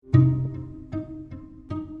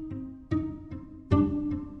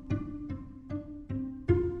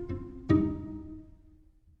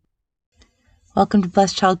Welcome to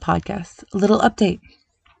Blessed Child Podcast. A little update.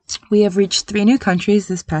 We have reached 3 new countries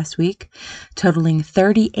this past week, totaling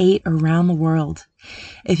 38 around the world.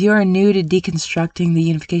 If you are new to deconstructing the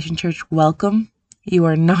Unification Church, welcome. You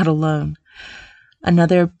are not alone.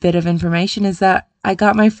 Another bit of information is that I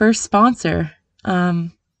got my first sponsor. I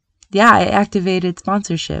activated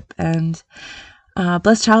sponsorship, and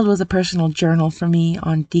Blessed Child was a personal journal for me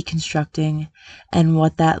on deconstructing and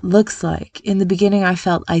what that looks like. In the beginning, I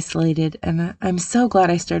felt isolated, and I'm so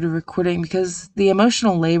glad I started recording because the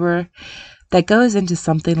emotional labor that goes into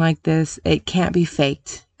something like this, it can't be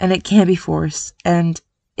faked, and it can't be forced, and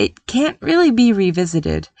it can't really be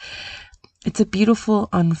revisited. It's a beautiful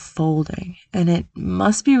unfolding, and it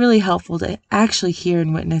must be really helpful to actually hear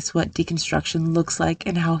and witness what deconstruction looks like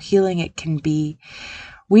and how healing it can be.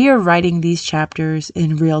 We are writing these chapters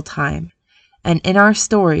in real time, and in our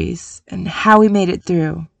stories and how we made it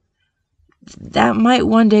through. That might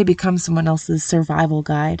one day become someone else's survival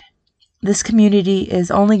guide. This community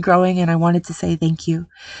is only growing, and I wanted to say thank you.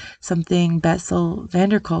 Something Bessel van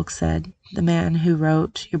der Kolk said, the man who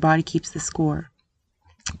wrote Your Body Keeps the Score.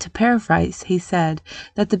 To paraphrase, he said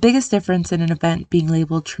that the biggest difference in an event being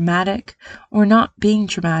labeled traumatic or not being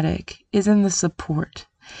traumatic is in the support.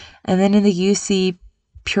 And then in the UC,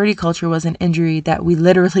 purity culture was an injury that we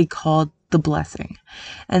literally called the blessing.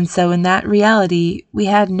 And so in that reality, we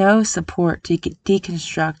had no support to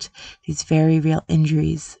deconstruct these very real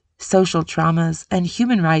injuries, social traumas, and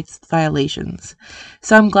human rights violations.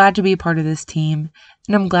 So I'm glad to be a part of this team,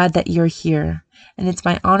 and I'm glad that you're here, and it's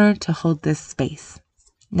my honor to hold this space.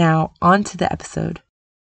 Now, on to the episode.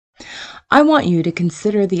 I want you to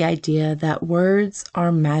consider the idea that words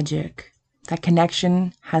are magic, that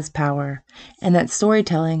connection has power, and that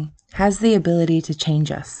storytelling has the ability to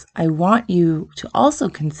change us. I want you to also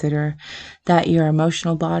consider that your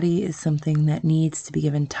emotional body is something that needs to be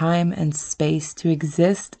given time and space to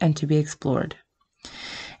exist and to be explored.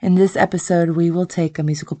 In this episode, we will take a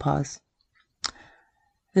musical pause.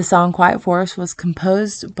 The song Quiet Forest was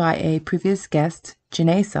composed by a previous guest,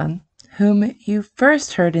 Janae Sun, whom you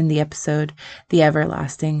first heard in the episode The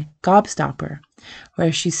Everlasting Gobstopper,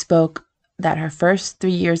 where she spoke that her first 3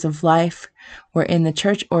 years of life were in the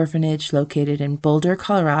church orphanage located in Boulder,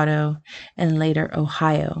 Colorado, and later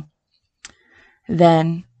Ohio.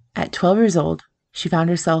 Then, at 12 years old, she found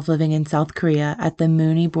herself living in South Korea at the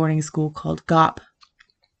Mooney boarding school called GOP.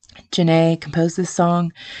 Janae composed this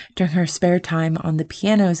song during her spare time on the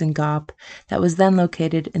pianos in GOP that was then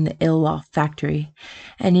located in the Illoff factory.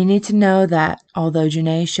 And you need to know that although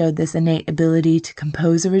Janae showed this innate ability to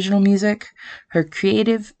compose original music, her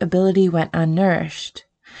creative ability went unnourished.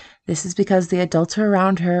 This is because the adults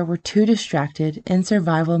around her were too distracted in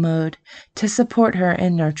survival mode to support her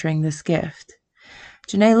in nurturing this gift.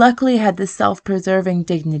 Janae luckily had the self-preserving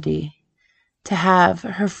dignity to have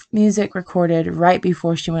her music recorded right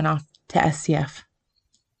before she went off to SCF.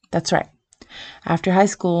 That's right. After high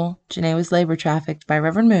school, Janae was labor trafficked by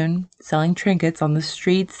Reverend Moon, selling trinkets on the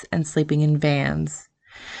streets and sleeping in vans.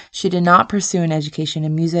 She did not pursue an education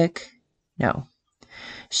in music. No.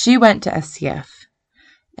 She went to SCF.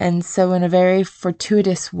 And so in a very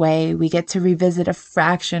fortuitous way, we get to revisit a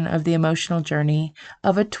fraction of the emotional journey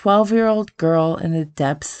of a 12-year-old girl in the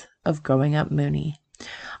depths of growing up Mooney.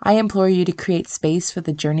 I implore you to create space for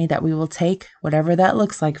the journey that we will take, whatever that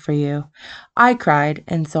looks like for you. I cried,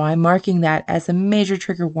 and so I'm marking that as a major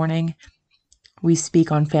trigger warning. We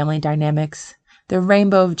speak on family dynamics, the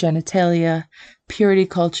rainbow of genitalia, purity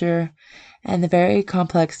culture, and the very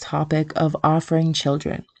complex topic of offering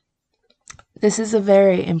children. This is a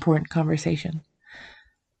very important conversation.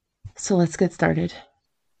 So let's get started.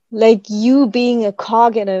 Like you being a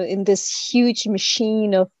cog in this huge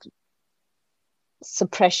machine of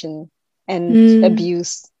suppression and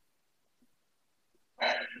abuse.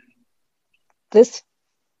 This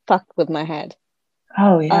fucked with my head.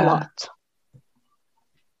 Oh, yeah. A lot.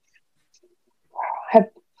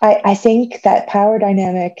 I think that power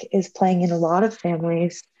dynamic is playing in a lot of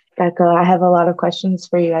families. Becca, I have a lot of questions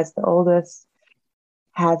for you as the oldest.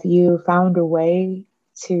 Have you found a way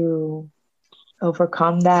to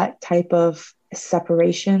overcome that type of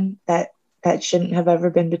separation that shouldn't have ever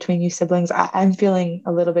been between you siblings? I'm feeling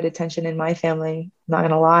a little bit of tension in my family. I'm not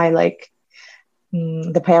gonna lie,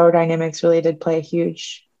 the power dynamics really did play a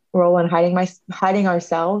huge role in hiding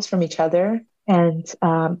ourselves from each other. And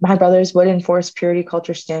my brothers would enforce purity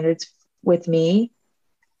culture standards with me.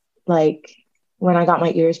 Like when I got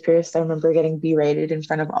my ears pierced, I remember getting berated in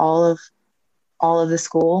front of all of the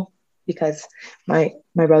school because my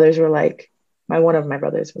brothers were like, one of my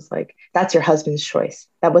brothers was like, that's your husband's choice.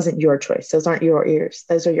 That wasn't your choice. Those aren't your ears.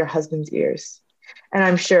 Those are your husband's ears. And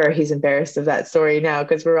I'm sure he's embarrassed of that story now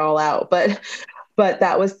because we're all out. But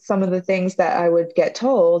that was some of the things that I would get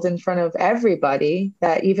told in front of everybody,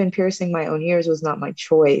 that even piercing my own ears was not my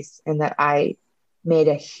choice, and that I made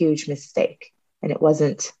a huge mistake and it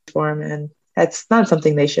wasn't for him. And that's not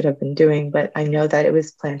something they should have been doing, but I know that it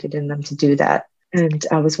was planted in them to do that. And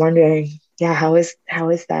I was wondering, yeah, how is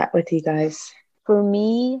that with you guys? For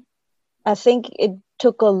me, I think it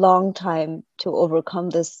took a long time to overcome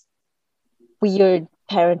this weird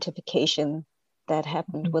parentification that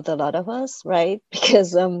happened with a lot of us, right?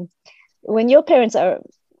 Because when your parents are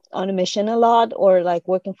on a mission a lot, or like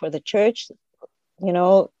working for the church, you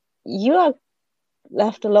know, you are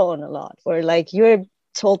left alone a lot, or like you're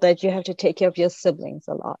told that you have to take care of your siblings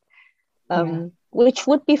a lot, which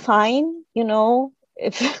would be fine, you know,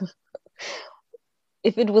 if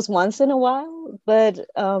if it was once in a while. But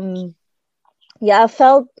yeah, I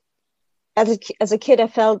felt as a kid, I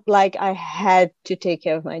felt like I had to take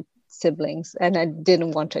care of my siblings, and I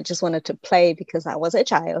didn't want to. I just wanted to play because I was a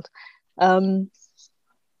child.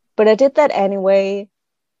 But I did that anyway.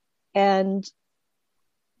 And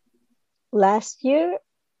last year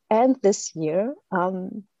and this year,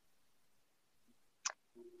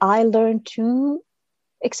 I learned to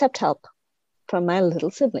accept help from my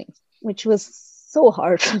little siblings, which was so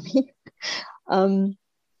hard for me.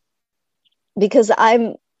 Because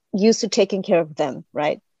I'm used to taking care of them,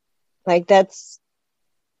 right? Like that's,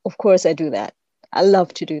 of course I do that. I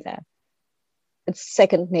love to do that. It's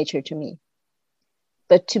second nature to me.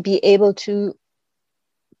 But to be able to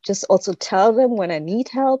just also tell them when I need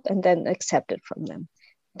help and then accept it from them,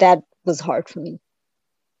 that was hard for me.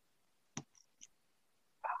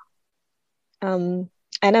 And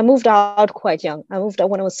I moved out quite young. I moved out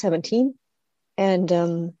when I was 17.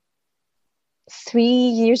 And 3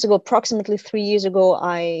 years ago, approximately 3 years ago,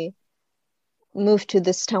 I moved to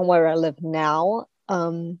this town where I live now,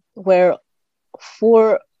 where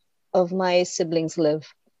 4 of my siblings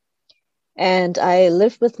live. And I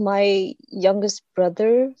lived with my youngest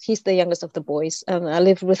brother. He's the youngest of the boys. I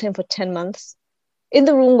lived with him for 10 months in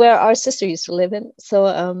the room where our sister used to live in.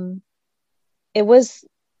 So it was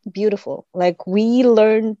beautiful. Like we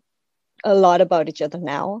learned a lot about each other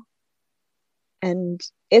now. And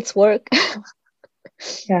it's work.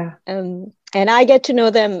 Yeah. And I get to know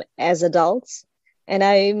them as adults. And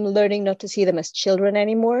I'm learning not to see them as children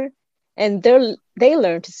anymore. And they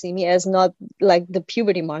learn to see me as not like the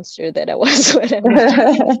puberty monster that I was when I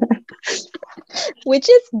moved, which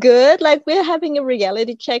is good. Like we're having a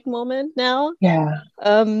reality check moment now. Yeah.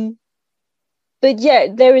 But yeah,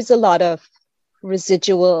 there is a lot of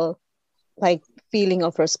residual like feeling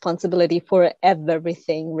of responsibility for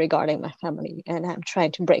everything regarding my family, and I'm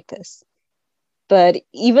trying to break this. But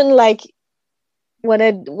even like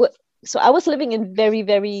so I was living in very,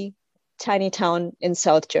 very tiny town in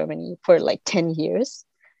South Germany for like 10 years.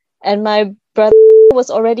 And my brother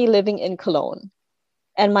was already living in Cologne.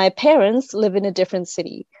 And my parents live in a different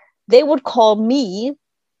city. They would call me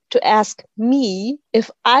to ask me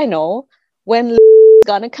if I know when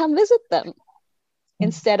gonna come visit them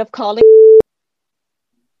instead of calling.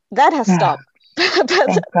 That has stopped.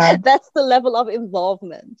 That's the level of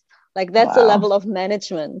involvement. Like that's the level of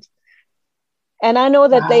management. And I know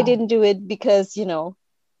that they didn't do it because, you know,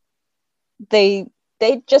 they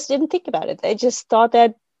just didn't think about it. They just thought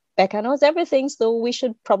that Becca knows everything, so we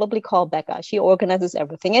should probably call Becca. She organizes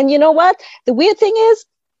everything. And you know what? The weird thing is,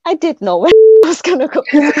 I did know when I was gonna go.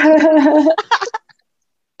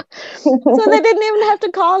 So they didn't even have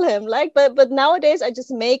to call him. Like, but nowadays I just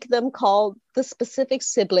make them call the specific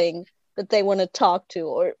sibling that they want to talk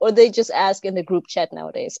to, or they just ask in the group chat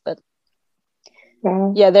nowadays. But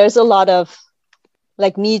yeah, there's a lot of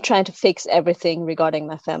like me trying to fix everything regarding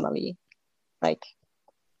my family. Like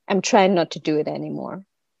I'm trying not to do it anymore.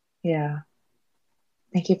 Yeah.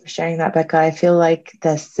 Thank you for sharing that, Becca. I feel like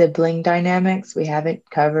the sibling dynamics we haven't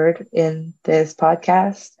covered in this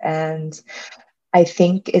podcast. And I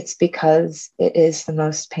think it's because it is the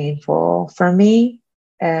most painful for me.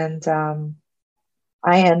 And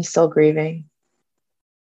I am still grieving.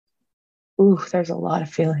 Ooh, there's a lot of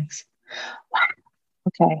feelings. Wow.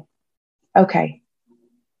 Okay.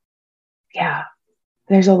 Yeah.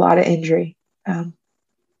 There's a lot of injury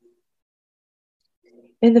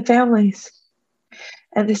in the families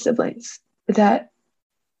and the siblings that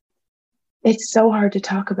it's so hard to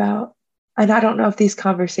talk about. And I don't know if these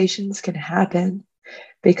conversations can happen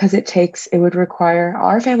because it would require,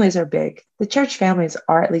 our families are big. The church families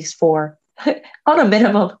are at least 4 on a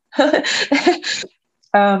minimum.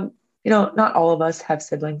 You know, not all of us have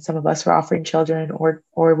siblings. Some of us are offering children or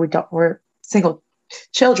we're single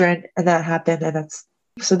children, and that happened, and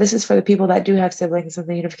So this is for the people that do have siblings in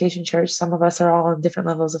the Unification Church. Some of us are all on different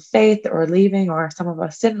levels of faith or leaving, or some of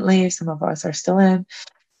us didn't leave. Some of us are still in.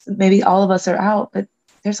 Maybe all of us are out, but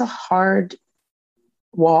there's a hard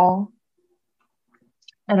wall.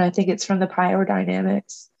 And I think it's from the power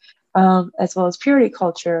dynamics, as well as purity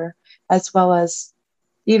culture, as well as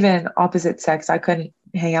even opposite sex. I couldn't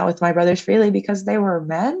hang out with my brothers freely because they were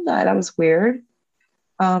men. That was weird.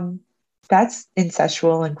 That's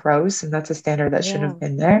incestual and gross, and that's a standard that shouldn't have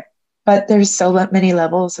been there. But there's so many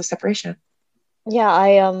levels of separation. Yeah,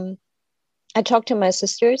 I talk to my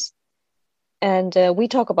sisters, and we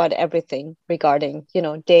talk about everything regarding,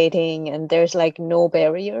 dating, and there's like no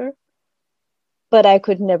barrier. But I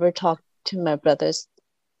could never talk to my brothers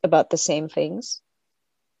about the same things,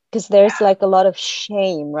 because there's like a lot of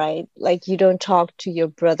shame, right? Like you don't talk to your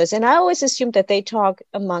brothers. And I always assumed that they talk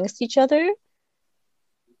amongst each other,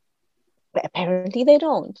 but apparently they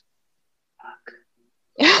don't.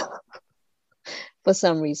 For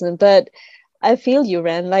some reason. But I feel you,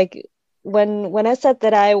 Ren. Like when I said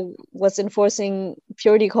that I was enforcing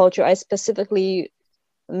purity culture, I specifically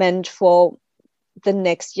meant for the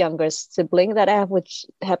next younger sibling that I have, which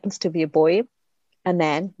happens to be a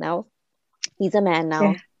man now. He's a man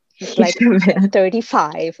now. Yeah. He's like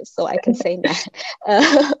 35, so I can say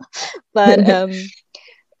man. But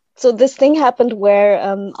so this thing happened where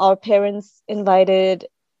our parents invited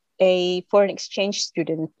a foreign exchange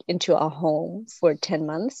student into our home for 10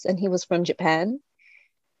 months, and he was from Japan.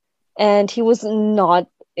 And he was not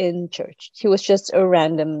in church. He was just a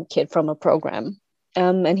random kid from a program.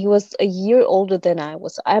 And he was a year older than I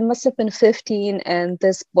was. I must have been 15, and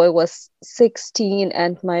this boy was 16,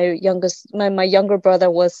 and my younger brother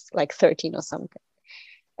was like 13 or something.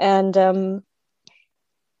 And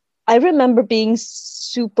I remember being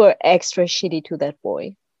super extra shitty to that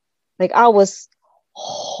boy. Like I was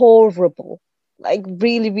horrible, like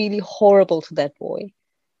really, really horrible to that boy.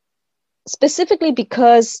 Specifically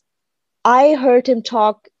because I heard him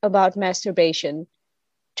talk about masturbation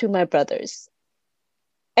to my brothers.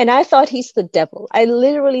 And I thought he's the devil. I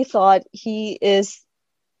literally thought he is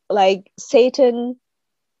like Satan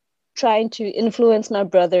trying to influence my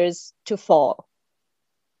brothers to fall.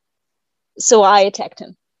 So I attacked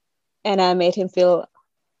him, and I made him feel,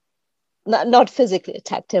 not physically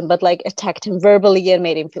attacked him, but like attacked him verbally and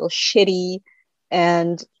made him feel shitty.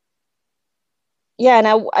 And yeah, and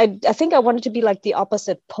I think I wanted to be like the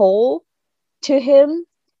opposite pole to him.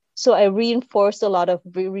 So I reinforced a lot of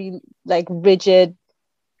very like rigid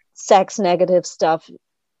sex negative stuff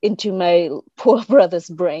into my poor brother's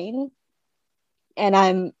brain. And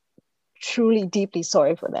I'm truly deeply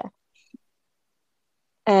sorry for that.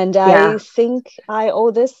 And I think I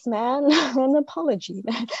owe this man an apology.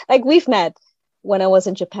 Like we've met when I was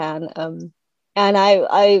in Japan. And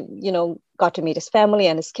I got to meet his family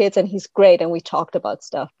and his kids, and he's great. And we talked about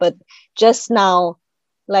stuff. But just now,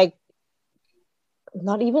 like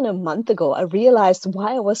not even a month ago, I realized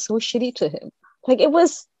why I was so shitty to him. Like it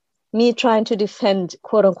was me trying to defend,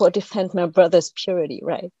 quote unquote, defend my brother's purity,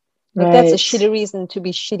 right? Like that's a shitty reason to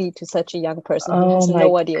be shitty to such a young person who has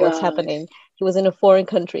no idea what's happening. He was in a foreign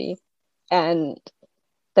country, and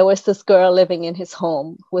there was this girl living in his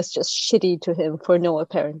home who was just shitty to him for no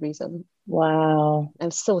apparent reason. Wow.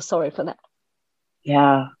 I'm so sorry for that.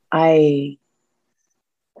 Yeah, I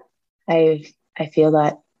feel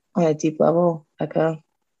that on a deep level,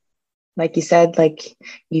 like you said, like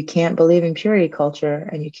you can't believe in purity culture,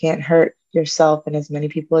 and you can't hurt yourself and as many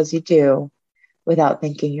people as you do without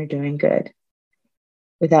thinking you're doing good,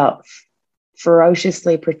 without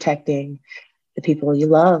ferociously protecting the people you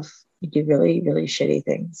love. You do really, really shitty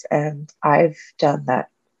things. And I've done that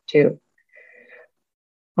too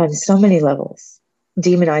on so many levels.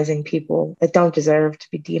 Demonizing people that don't deserve to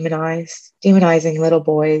be demonized, demonizing little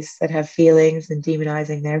boys that have feelings and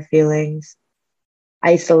demonizing their feelings,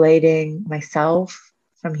 isolating myself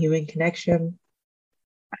from human connection.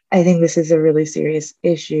 I think this is a really serious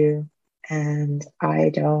issue, and I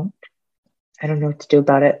don't know what to do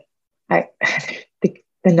about it.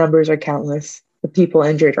 The numbers are countless. The people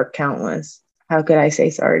injured are countless. How could I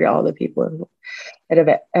say sorry to all the people that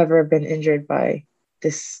have ever been injured by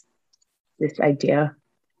this idea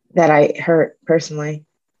that I hurt personally?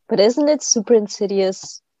 But isn't it super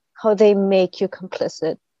insidious how they make you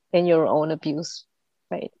complicit in your own abuse,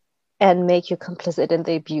 right? And make you complicit in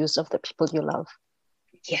the abuse of the people you love.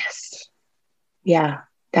 Yes. Yeah.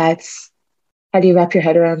 That's, how do you wrap your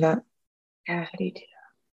head around that? Yeah, how do you do that?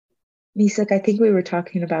 Misak, I think we were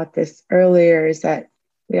talking about this earlier, is that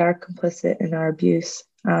we are complicit in our abuse,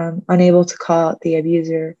 unable to call out the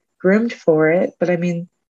abuser, groomed for it. But I mean,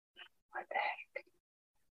 what the heck?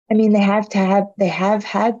 I mean, they have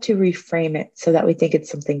had to reframe it so that we think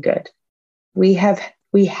it's something good. We had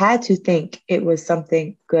to think it was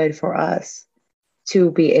something good for us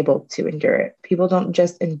to be able to endure it. People don't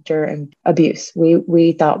just endure abuse.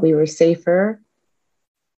 We thought we were safer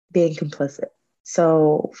being complicit.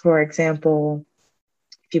 So, for example,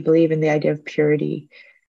 if you believe in the idea of purity,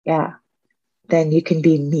 yeah, then you can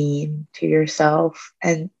be mean to yourself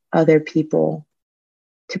and other people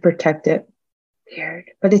to protect it.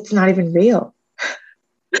 Weird, but it's not even real.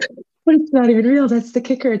 But it's not even real. That's the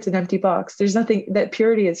kicker. It's an empty box. There's nothing. That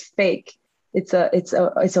purity is fake. It's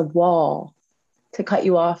a wall to cut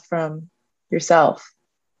you off from yourself,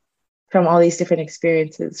 from all these different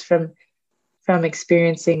experiences, from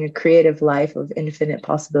experiencing a creative life of infinite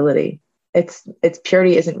possibility. It's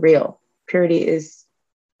purity isn't real. Purity is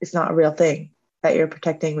not a real thing that you're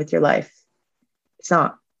protecting with your life. It's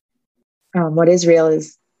not. What is real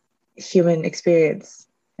is human experience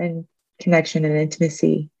and connection and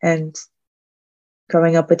intimacy, and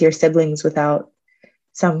growing up with your siblings without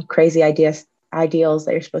some crazy ideals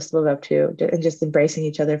that you're supposed to live up to, and just embracing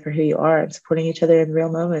each other for who you are and supporting each other in real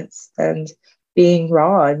moments and being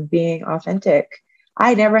raw and being authentic.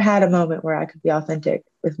 I never had a moment where I could be authentic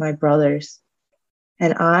with my brothers,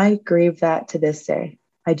 and I grieve that to this day.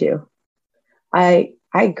 I do. I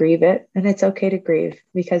grieve it, and it's okay to grieve,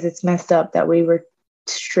 because it's messed up that we were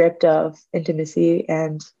stripped of intimacy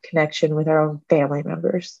and connection with our own family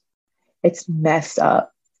members. It's messed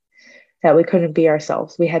up that we couldn't be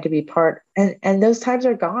ourselves. We had to be part, and those times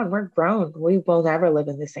are gone. We're grown. We will never live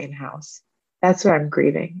in the same house. That's what I'm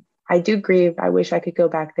grieving. I do grieve. I wish I could go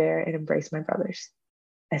back there and embrace my brothers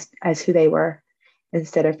as who they were,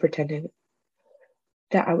 instead of pretending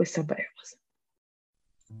that I was somebody I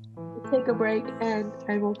wasn't. Take a break, and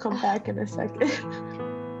I will come back in a second.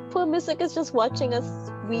 Poor Mystic is just watching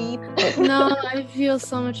us weep. No, I feel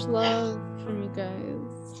so much love from you guys.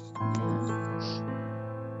 Yeah.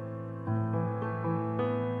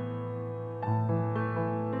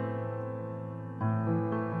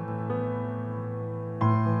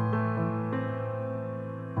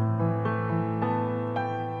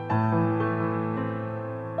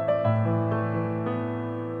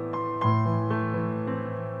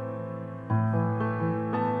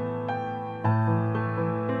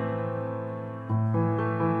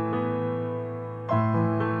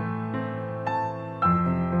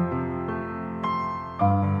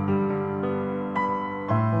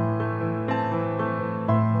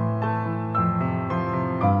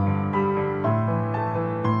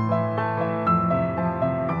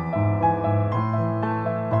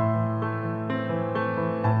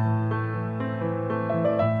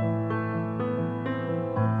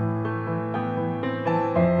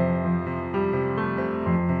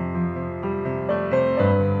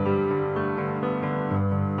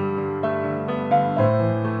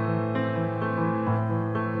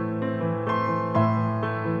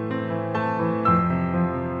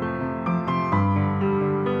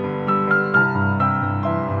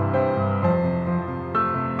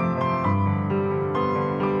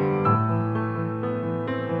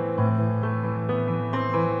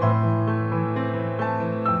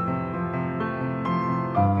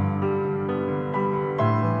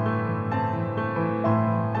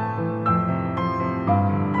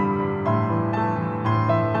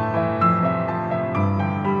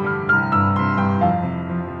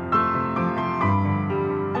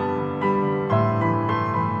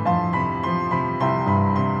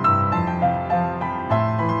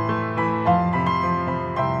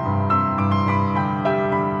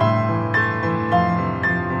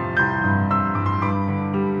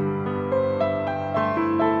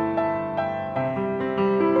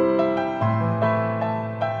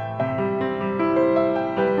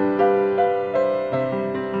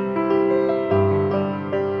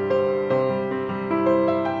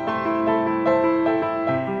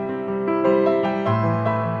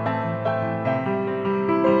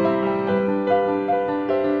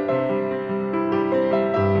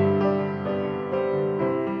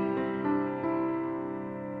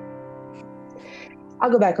 I'll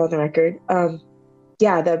go back on the record.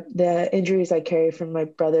 Yeah, the injuries I carry from my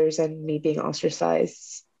brothers and me being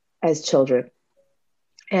ostracized as children,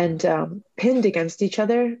 and pinned against each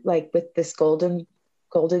other, like with this golden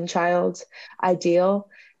child ideal.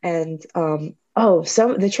 And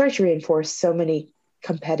the church reinforced so many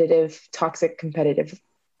toxic competitive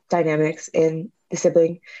dynamics in the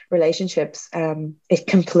sibling relationships. It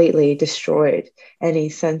completely destroyed any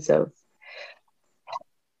sense of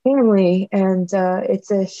family, and it's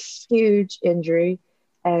a huge injury,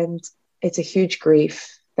 and it's a huge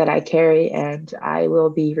grief that I carry, and I will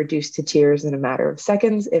be reduced to tears in a matter of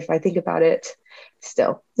seconds if I think about it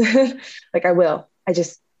still. Like I will.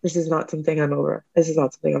 This is not something I'm over. This is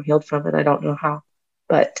not something I'm healed from, and I don't know how,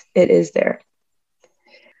 but it is there.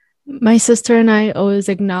 My sister and I always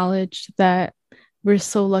acknowledge that we're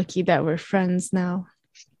so lucky that we're friends now,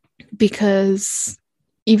 because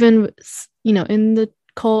even, in the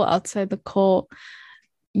cult, outside the cult,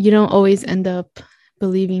 you don't always end up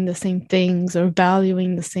believing the same things or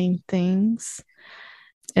valuing the same things.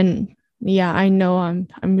 And yeah, I know I'm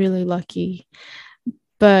really lucky.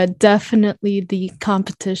 But definitely the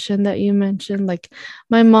competition that you mentioned, like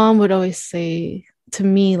my mom would always say to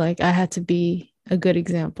me, like I had to be a good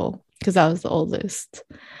example because I was the oldest.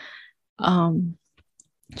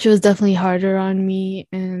 She was definitely harder on me,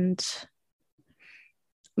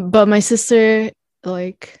 but my sister,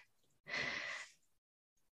 like,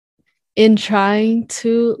 in trying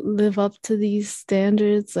to live up to these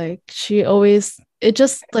standards, like it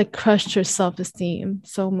just like crushed her self-esteem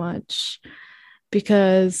so much,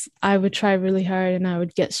 because I would try really hard and I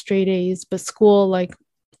would get straight A's, but school like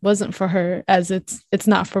wasn't for her, as it's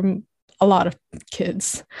not for a lot of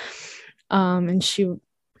kids. And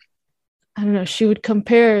I don't know, she would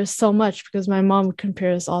compare so much because my mom would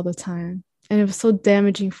compare us all the time. And it was so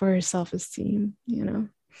damaging for her self-esteem,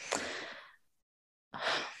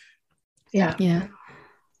 Yeah. Yeah.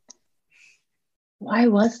 Why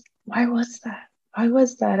was that? Why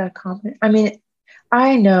was that a comment? I mean,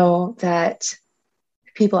 I know that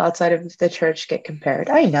people outside of the church get compared.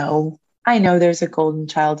 I know there's a golden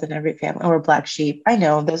child in every family, or a black sheep. I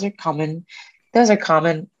know those are common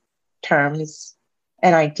terms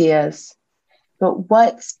and ideas. But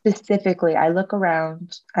what specifically, I look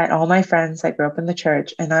around at all my friends that grew up in the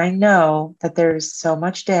church, and I know that there's so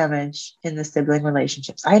much damage in the sibling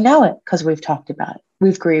relationships. I know it because we've talked about it.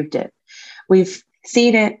 We've grieved it. We've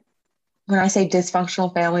seen it. When I say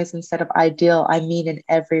dysfunctional families instead of ideal, I mean in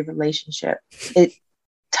every relationship.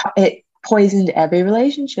 It poisoned every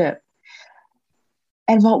relationship.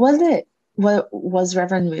 And what was it? What was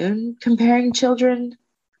Reverend Moon comparing children?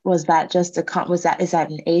 Was that just is that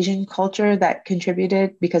an Asian culture that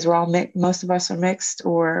contributed because we're all most of us are mixed,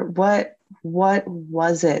 or what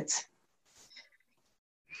was it?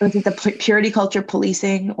 Was it the purity culture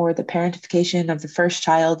policing, or the parentification of the first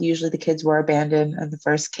child? Usually the kids were abandoned and the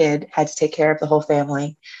first kid had to take care of the whole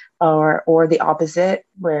family, or the opposite,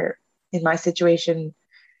 where in my situation,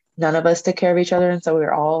 none of us took care of each other. And so we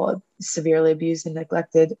were all severely abused and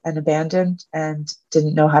neglected and abandoned and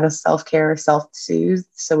didn't know how to self-care or self-soothe.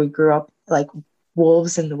 So we grew up like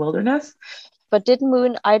wolves in the wilderness. But did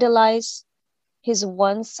Moon idolize his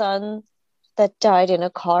one son that died in a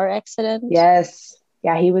car accident? Yes.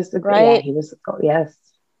 Yeah, he was yes.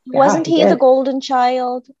 Wasn't he the golden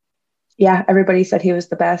child? Yeah, everybody said he was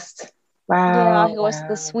the best. Wow. Yeah, he was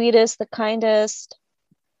the sweetest, the kindest.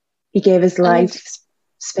 He gave his life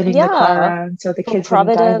spinning the car around so the kids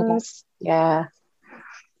wouldn't die. Yeah.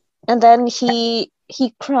 And then he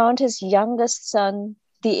crowned his youngest son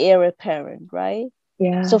the heir apparent, right?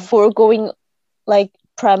 Yeah. So foregoing like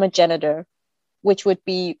primogenitor, which would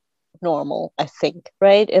be normal, I think,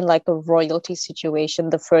 right? In like a royalty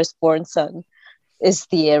situation, the firstborn son is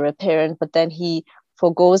the heir apparent, but then he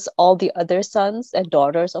forgoes all the other sons and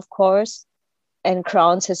daughters, of course, and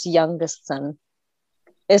crowns his youngest son.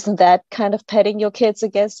 Isn't that kind of pitting your kids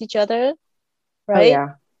against each other? Right?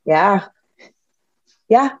 Oh, yeah.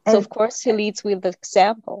 Yeah. So of course he leads with the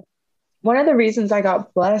example. One of the reasons I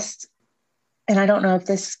got blessed, and I don't know if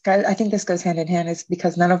I think this goes hand in hand, is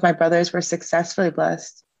because none of my brothers were successfully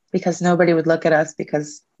blessed, because nobody would look at us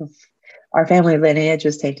because our family lineage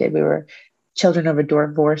was tainted. We were children of a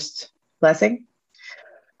divorced blessing.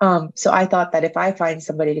 So I thought that if I find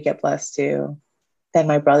somebody to get blessed to, then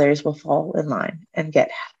my brothers will fall in line and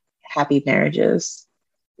get happy marriages.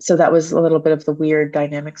 So that was a little bit of the weird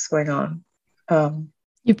dynamics going on.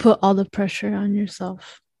 You put all the pressure on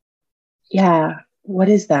yourself. Yeah. What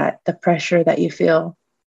is that? The pressure that you feel.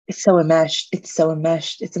 It's so enmeshed. It's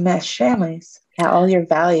enmeshed families. Yeah, all your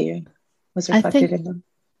value was reflected in them.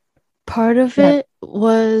 Part of it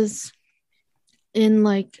was in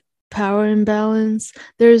like power imbalance.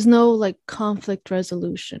 There's no like conflict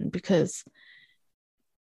resolution, because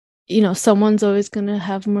someone's always going to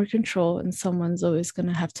have more control and someone's always going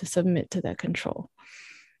to have to submit to that control.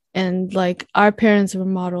 And like our parents were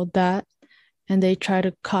modeled that, and they try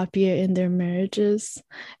to copy it in their marriages.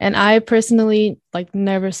 And I personally like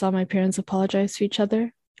never saw my parents apologize to each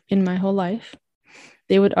other in my whole life.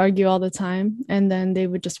 They would argue all the time, and then they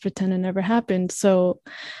would just pretend it never happened. So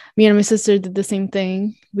me and my sister did the same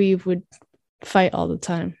thing. We would fight all the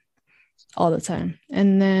time. all the time.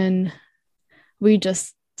 And then we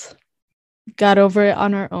just got over it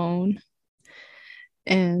on our own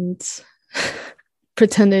and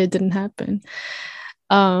pretended it didn't happen.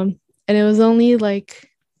 And it was only like,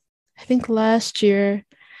 I think last year,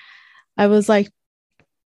 I was like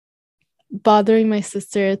bothering my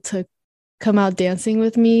sister to come out dancing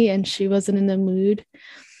with me, and she wasn't in the mood.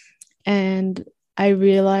 And I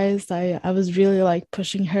realized I was really like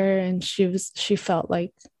pushing her, and she felt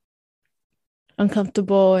like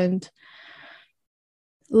uncomfortable. And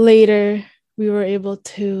later we were able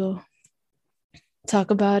to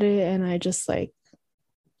talk about it, and I just like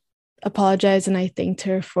apologized, and I thanked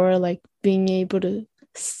her for like being able to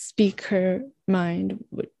speak her mind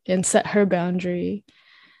and set her boundary.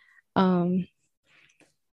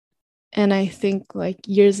 And I think like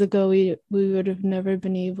years ago we would have never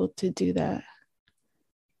been able to do that.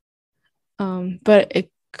 But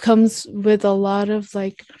it comes with a lot of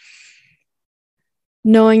like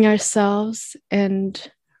knowing ourselves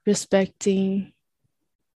and respecting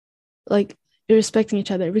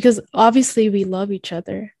each other, because obviously we love each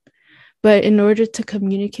other, but in order to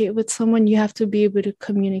communicate with someone, you have to be able to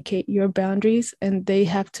communicate your boundaries, and they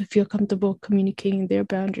have to feel comfortable communicating their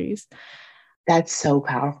boundaries. That's so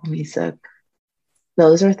powerful, Misa.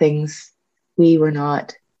 Those are things we were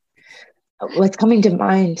not. What's coming to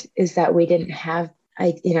mind is that we didn't have,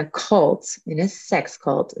 in a cult, in a sex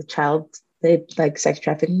cult, like sex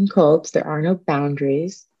trafficking cults, there are no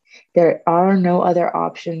boundaries. There are no other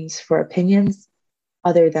options for opinions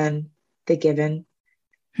other than the given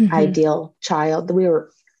ideal child. We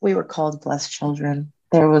were called blessed children.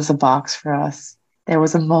 There was a box for us. There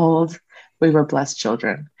was a mold. We were blessed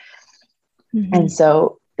children. And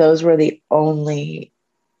so those were the only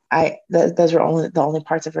the only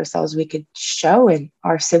parts of ourselves we could show in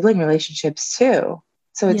our sibling relationships too.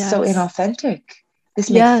 So it's so inauthentic. This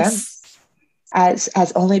makes sense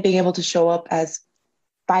as only being able to show up as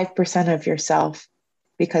 5% of yourself,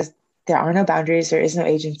 because there are no boundaries, there is no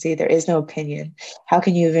agency, there is no opinion. How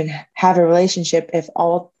can you even have a relationship if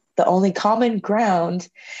the only common ground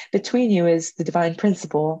between you is the divine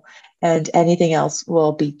principle, and anything else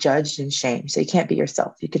will be judged and shamed? So you can't be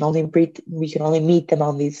yourself. We can only meet them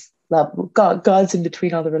on these levels. God's in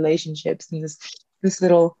between all the relationships, and this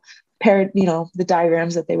little the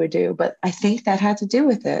diagrams that they would do. But I think that had to do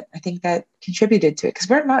with it. I think that contributed to it, because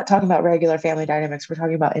we're not talking about regular family dynamics. We're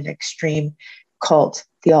talking about an extreme cult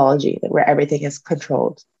theology where everything is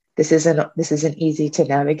controlled. This isn't easy to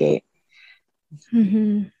navigate.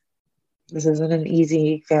 This isn't an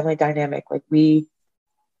easy family dynamic. Like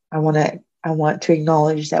I want to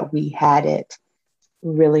acknowledge that we had it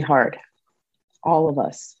really hard, all of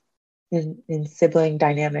us, in sibling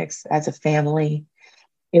dynamics as a family.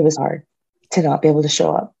 It was hard to not be able to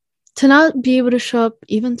show up. To not be able to show up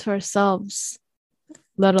even to ourselves,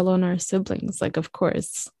 let alone our siblings. Like, of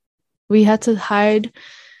course, we had to hide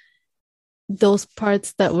those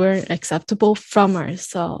parts that weren't acceptable from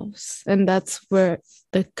ourselves. And that's where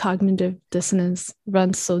the cognitive dissonance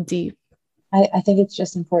runs so deep. I think it's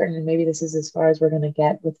just important, and maybe this is as far as we're going to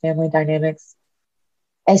get with family dynamics,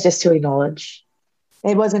 as just to acknowledge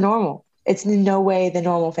it wasn't normal. It's in no way the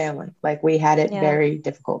normal family. Like, we had it very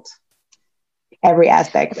difficult. Every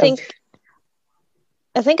aspect.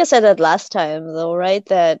 I think I said that last time, though, right?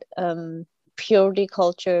 That purity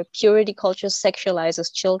culture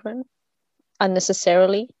sexualizes children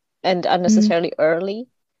unnecessarily and unnecessarily early.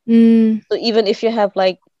 So even if you have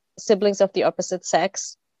like siblings of the opposite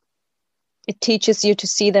sex, it teaches you to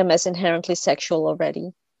see them as inherently sexual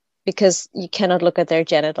already, because you cannot look at their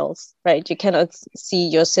genitals, right? You cannot see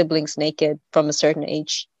your siblings naked from a certain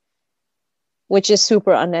age, which is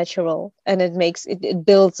super unnatural. And it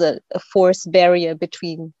builds a force barrier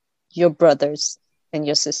between your brothers and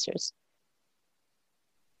your sisters.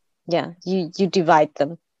 Yeah, you divide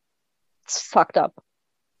them. It's fucked up.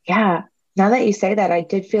 Yeah. Now that you say that, I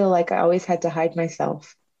did feel like I always had to hide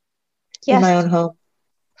myself in my own home.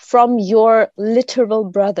 From your literal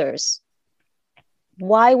brothers.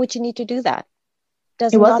 Why would you need to do that?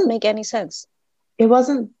 Does not make any sense. It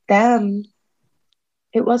wasn't them.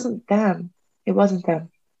 It was an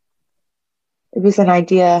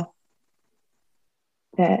idea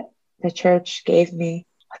that the church gave me.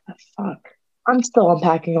 What the fuck? I'm still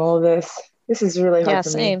unpacking all of this. This is really hard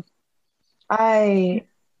for me.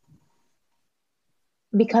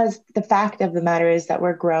 Because the fact of the matter is that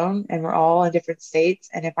we're grown and we're all in different states.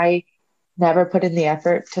 And if I never put in the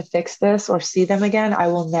effort to fix this or see them again, I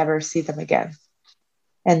will never see them again.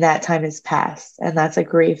 And that time is past. And that's a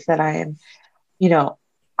grief that I am,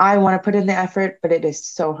 I want to put in the effort, but it is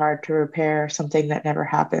so hard to repair something that never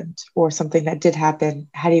happened, or something that did happen.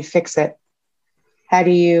 How do you fix it? how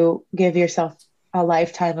do you give yourself a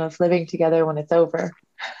lifetime of living together when it's over?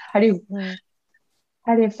 How do you Mm.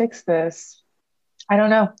 how do you fix this? I don't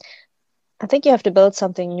know. I think you have to build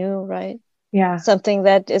something new, right? Yeah. Something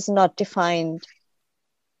that is not defined.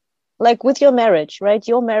 Like with your marriage, right?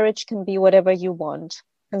 Your marriage can be whatever you want,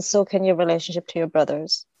 and so can your relationship to your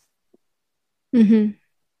brothers. Mm-hmm.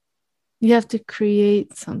 You have to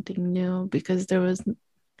create something new because there was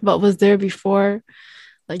what was there before.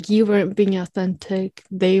 Like you weren't being authentic,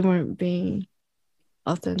 they weren't being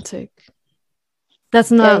authentic. That's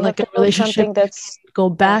not you have like a to build relationship something you that's can go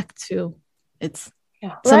back to. It's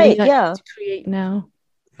Yeah. something right. that you Yeah, have to create now.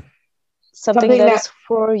 something Something that that is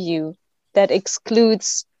for you, that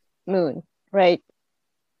excludes Moon, right?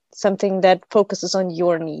 Something that focuses on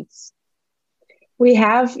your needs. we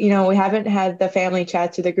have, we haven't had the family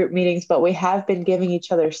chats or the group meetings, but we have been giving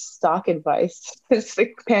each other stock advice since the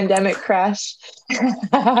pandemic crash.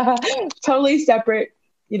 Totally separate.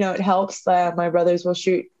 It helps. My brothers will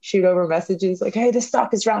shoot over messages like, "Hey, this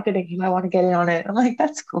stock is rocketing. You might want to get in on it." I'm like,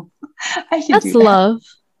 "That's cool. I can That's do that." love.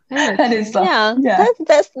 I like That that. is love. Yeah, Yeah,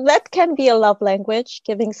 that can be a love language,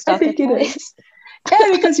 giving I stock think it is. advice.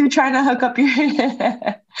 Yeah, because you're trying to hook up your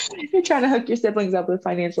you're trying to hook your siblings up with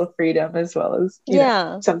financial freedom as well as,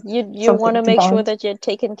 Yeah, some you want something to to make sure bond. that you're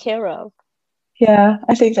taken care of. Yeah,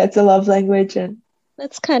 I think that's a love language, and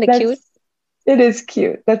That's kind of that's cute. it is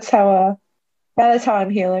cute. That's how I'm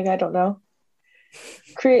healing. I don't know.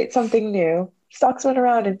 Create something new. Stocks went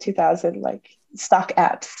around in 2000, like stock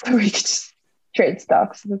apps where you could just trade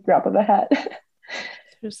stocks with the drop of a hat.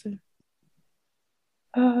 Seriously.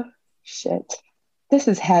 Oh, shit. This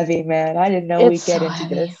is heavy, man. I didn't know It's we'd get so into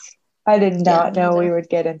heavy. this. I did Yeah, not me know we either. would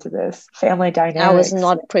get into this. Family I was dynamics.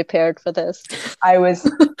 not prepared for this. I was,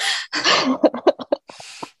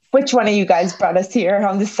 which one of you guys brought us here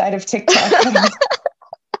on this side of TikTok?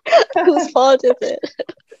 Whose fault is it?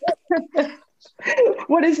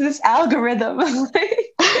 What is this algorithm?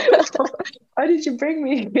 Why did you bring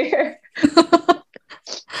me here? I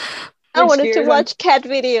Switch wanted to gears on. watch cat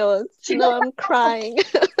videos. Now I'm crying.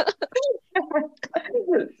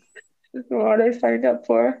 This is what I signed up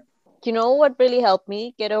for. You know what really helped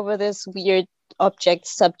me get over this weird object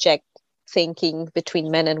subject thinking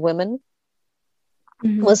between men and women?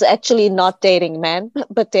 Mhm. Was actually not dating men,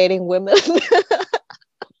 but dating women.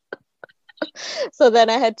 So then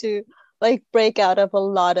I had to like break out of a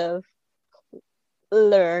lot of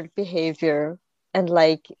learned behavior and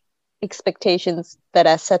like expectations that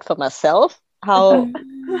I set for myself, how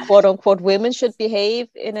quote unquote women should behave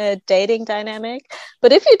in a dating dynamic.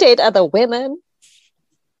 But if you date other women,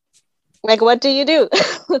 like what do you do?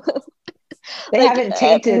 They Like haven't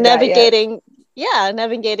tainted that yet.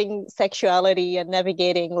 navigating sexuality and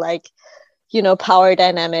navigating like power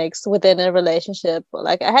dynamics within a relationship.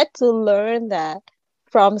 Like I had to learn that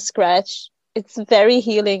from scratch. It's very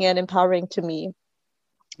healing and empowering to me,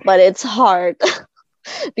 but it's hard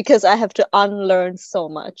because I have to unlearn so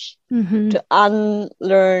much, Mhm. to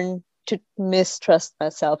unlearn to mistrust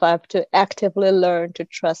myself. I have to actively learn to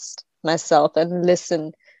trust myself and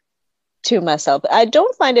listen to myself. I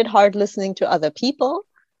don't find it hard listening to other people.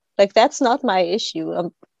 Like that's not my issue.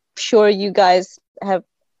 I'm sure you guys have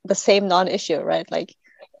the same non-issue, right? Like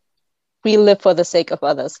we live for the sake of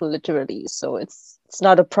others, literally. So it's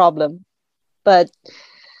not a problem. But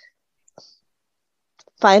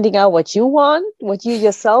finding out what you want, what you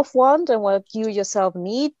yourself want, and what you yourself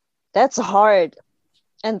need, that's hard.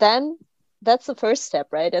 And then that's the first step,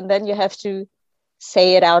 right? And then you have to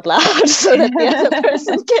say it out loud so that the other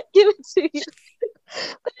person can give it to you.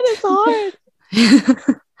 That is hard.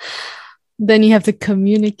 Then you have to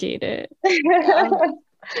communicate it. Yeah.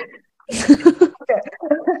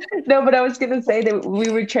 No, but I was going to say that we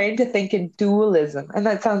were trained to think in dualism, and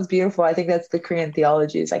that sounds beautiful. I think that's the Korean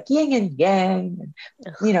theology. It's like yin and yang,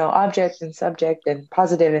 and object and subject, and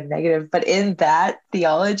positive and negative. But in that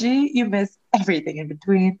theology, you miss everything in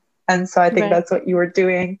between. And so I think Right. that's what you were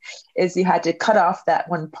doing, is you had to cut off that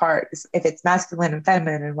one part. If it's masculine and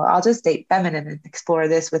feminine, and well, I'll just date feminine and explore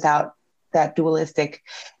this without that dualistic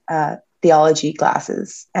theology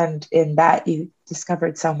glasses. And in that, you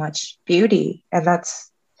discovered so much beauty. And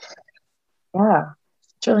it's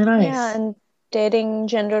really nice. Yeah, and dating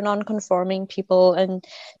gender non-conforming people and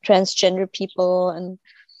transgender people and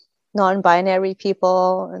non-binary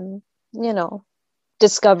people, and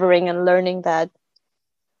discovering and learning that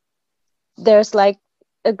there's like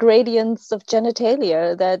a gradients of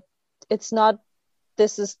genitalia, that it's not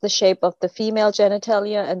this is the shape of the female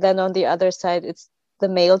genitalia and then on the other side it's the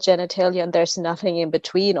male genitalia and there's nothing in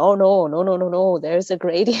between. Oh no, there's a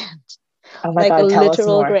gradient. Oh my Like a God, tell us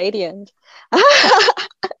literal more. gradient.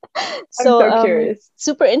 so curious.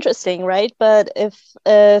 Super interesting, right? But if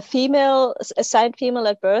a signed female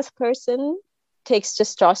at birth person takes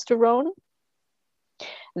testosterone,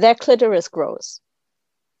 their clitoris grows.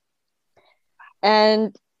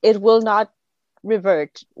 And it will not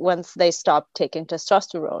revert once they stop taking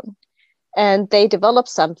testosterone. And they develop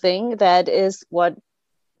something that is what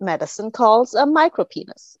medicine calls a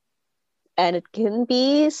micropenis. And it can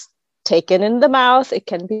be taken in the mouth, it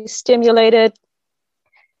can be stimulated.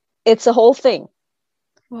 It's a whole thing.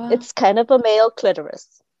 Wow. It's kind of a male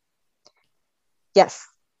clitoris. Yes.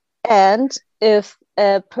 And if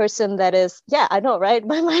a person that is, yeah, I know, right?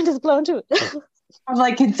 My mind is blown too. I'm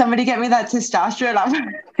like, can somebody get me that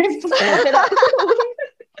testosterone?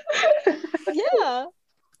 Yeah.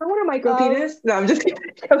 I want a micro penis. No, I'm just kidding.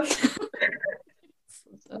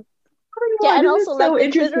 Yeah, and also like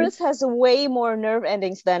the clitoris has way more nerve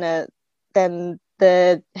endings than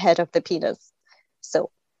the head of the penis.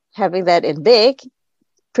 So having that in big,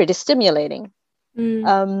 pretty stimulating.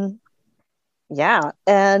 Yeah,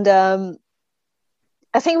 and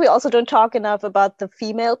I think we also don't talk enough about the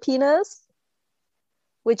female penis,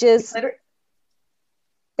 which is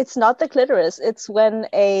it's not the clitoris. It's when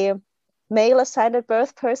a male assigned at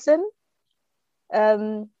birth person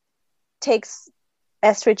takes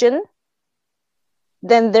estrogen,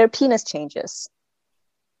 then their penis changes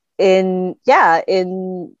in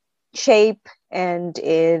shape and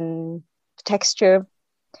in texture.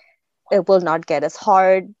 It will not get as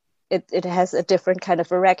hard. It has a different kind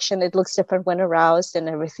of erection. It looks different when aroused and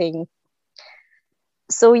everything.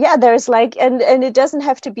 So yeah, there's like, and it doesn't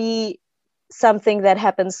have to be something that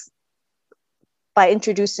happens by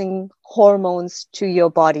introducing hormones to your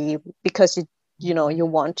body because you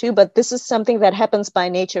want to, but this is something that happens by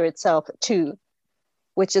nature itself too,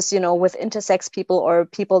 which is, with intersex people or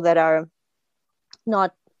people that are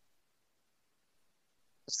not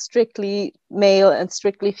strictly male and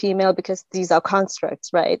strictly female, because these are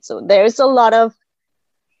constructs, right? So there's a lot of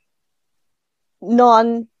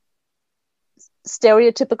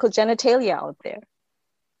non-stereotypical genitalia out there,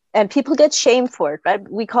 and people get shamed for it, right?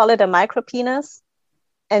 We call it a micro penis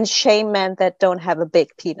and shame men that don't have a big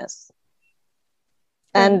penis.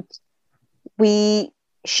 And we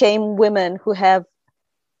shame women who have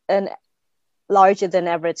an larger than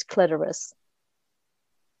average clitoris.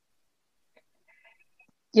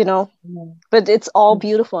 But it's all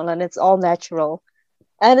beautiful and it's all natural.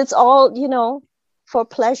 And it's all, for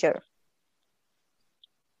pleasure.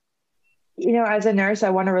 As a nurse, I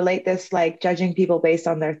want to relate this like judging people based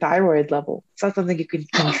on their thyroid level. It's not something you can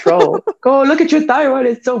control. Go look at your thyroid,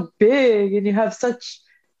 it's so big and you have so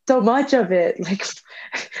much of it. Like,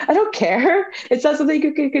 I don't care. It's not something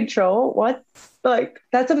you can control. What? Like,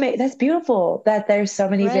 that's amazing. That's beautiful that there's so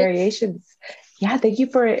many variations. Yeah, thank you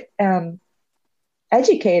for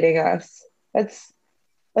educating us. That's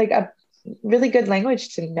like a really good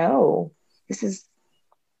language to know. This is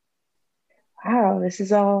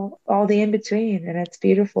all the in between, and it's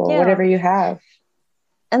beautiful. Whatever you have.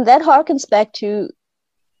 And that harkens back to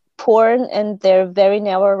porn and their very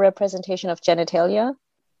narrow representation of genitalia,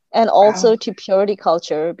 and also to purity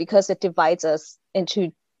culture, because it divides us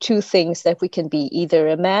into two things that we can be, either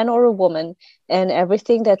a man or a woman, and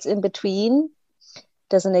everything that's in between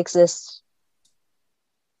doesn't exist.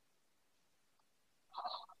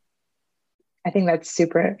 I think that's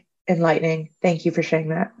super enlightening. Thank you for sharing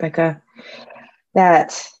that, Becca.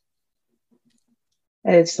 That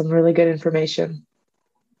is some really good information.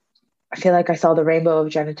 I feel like I saw the rainbow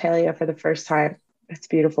of genitalia for the first time. It's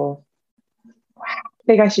beautiful. Wow. I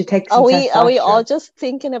think I should take some testosterone. Are we all just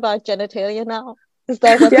thinking about genitalia now? Is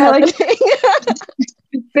that what's happening? Like,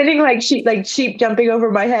 spinning like sheep jumping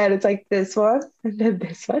over my head. It's like this one and then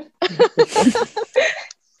this one.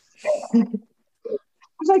 I'm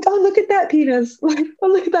like, oh, look at that penis. Oh,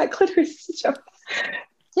 look at that clitoris.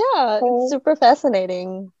 Yeah, it's super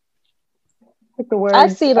fascinating. Like the words,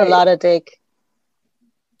 I've seen a lot of dick.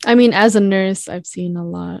 I mean, as a nurse, I've seen a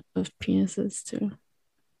lot of penises too.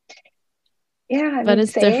 Yeah, but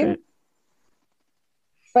it's different.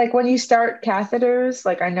 Like when you start catheters,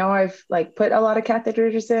 like I know I've like put a lot of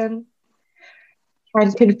catheters in.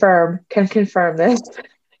 Can confirm this.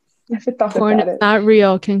 Never thought Porn about it. Not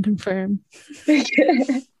real, can confirm.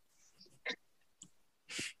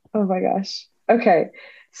 Oh my gosh. Okay.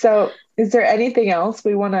 So is there anything else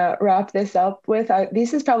we want to wrap this up with?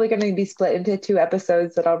 This is probably going to be split into 2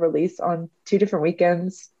 episodes that I'll release on 2 different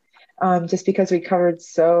weekends, just because we covered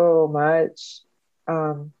so much.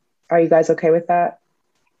 Are you guys okay with that?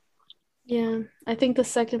 Yeah, I think the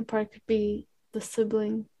second part could be the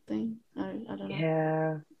sibling thing. I don't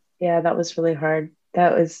know. Yeah, that was really hard.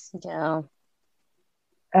 That was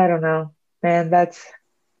I don't know, man. That's,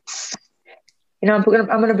 I'm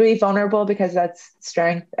gonna be vulnerable because that's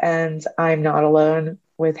strength, and I'm not alone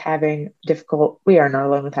with having difficult. We are not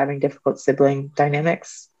alone with having difficult sibling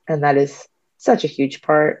dynamics, and that is such a huge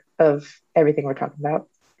part of everything we're talking about.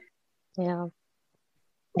 Yeah.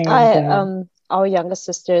 And Our youngest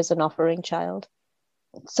sister is an offering child.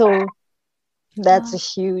 So that's a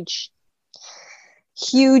huge,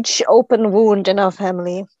 huge open wound in our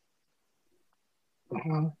family.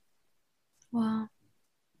 Wow.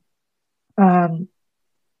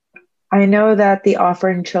 I know that the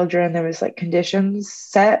offering children, there was like conditions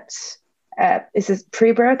set at, is this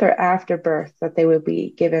pre-birth or after birth that they would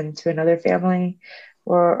be given to another family?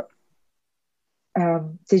 Or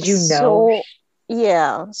did you know? So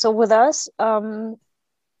yeah, so with us, it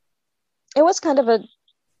was kind of a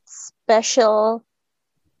special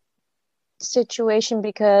situation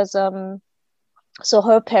because so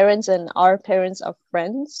her parents and our parents are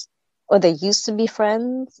friends, or they used to be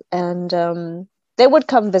friends, and they would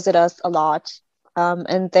come visit us a lot.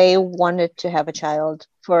 And they wanted to have a child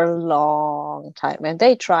for a long time, and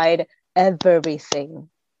they tried everything,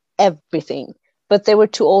 but they were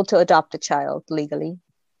too old to adopt a child legally.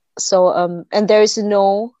 So and there is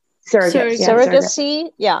no Surrogate. Yeah,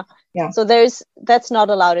 surrogacy. Yeah. Yeah. So that's not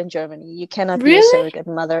allowed in Germany. You cannot be a Really? surrogate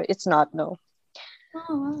mother. It's not, no.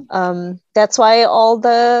 Oh, wow. That's why all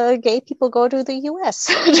the gay people go to the US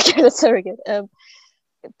to get a surrogate.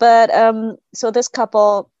 So this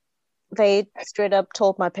couple, they straight up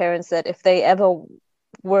told my parents that if they ever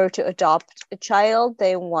were to adopt a child,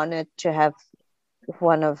 they wanted to have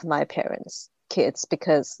one of my parents' kids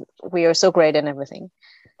because we are so great and everything.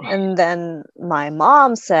 And then my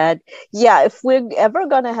mom said, yeah, if we're ever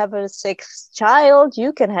going to have a sixth child,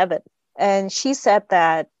 you can have it. And she said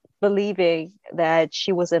that believing that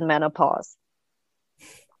she was in menopause.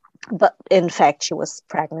 But in fact, she was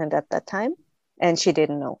pregnant at that time and she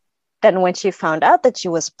didn't know. Then when she found out that she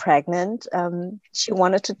was pregnant, she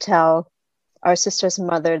wanted to tell our sister's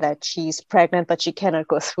mother that she's pregnant, but she cannot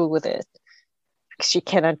go through with it. She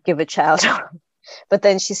cannot give a child. But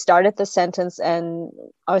then she started the sentence and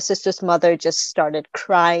our sister's mother just started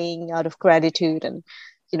crying out of gratitude and,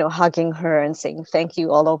 hugging her and saying thank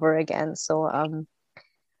you all over again. So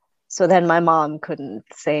then my mom couldn't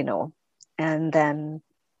say no. And then,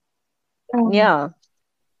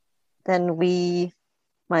 then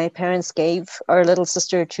my parents gave our little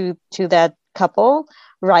sister to that couple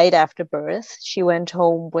right after birth. She went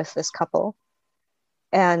home with this couple,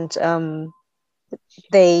 and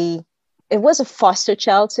it was a foster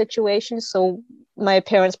child situation. So my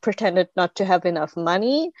parents pretended not to have enough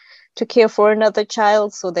money to care for another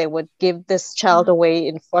child, so they would give this child away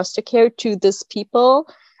in foster care to this people,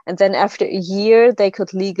 and then after a year they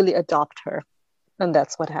could legally adopt her, and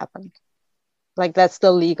that's what happened. Like, that's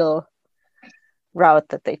the legal route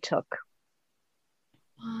that they took.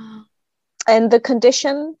 Wow. And the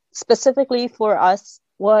condition specifically for us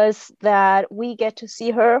was that we get to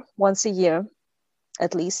see her once a year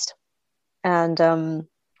at least. And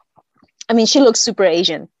she looks super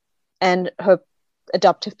Asian and her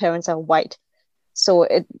adoptive parents are white, so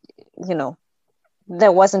it,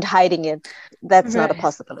 there wasn't hiding it. That's not a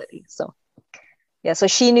possibility. So yeah, so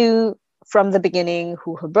she knew from the beginning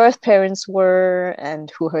who her birth parents were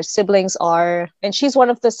and who her siblings are, and she's one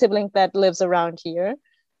of the siblings that lives around here,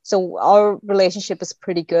 so our relationship is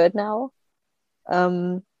pretty good now.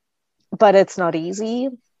 But it's not easy,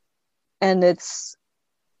 and it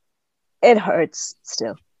hurts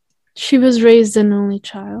still. She was raised an only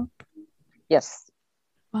child. Yes.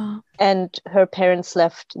 Wow. And her parents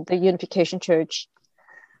left the Unification Church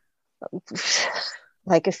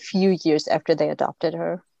like a few years after they adopted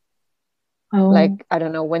her. Like, I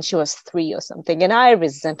don't know, when she was 3 or something. And I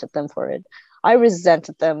resented them for it. I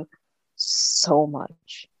resented them so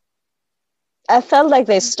much. I felt like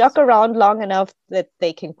they stuck around long enough that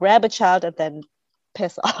they can grab a child and then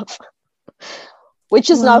piss off. Which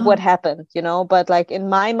is not what happened, but like in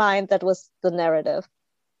my mind, that was the narrative.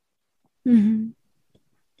 Mm-hmm.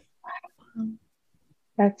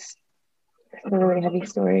 That's a really heavy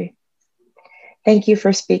story. Thank you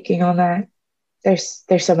for speaking on that. There's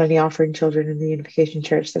so many offering children in the Unification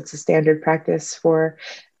Church. That's a standard practice for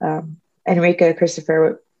Enrica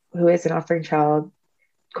Christopher, who is an offering child,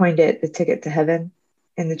 coined it the ticket to heaven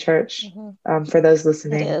in the church. Mm-hmm. For those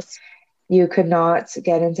listening, you could not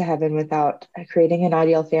get into heaven without creating an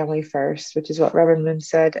ideal family first, which is what Reverend Moon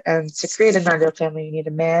said. And to create an ideal family, you need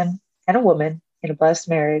a man and a woman in a blessed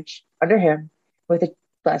marriage under him with a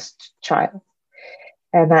blessed child.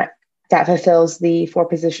 And that fulfills the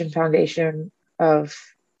 4-position foundation of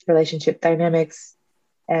relationship dynamics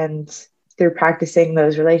and through practicing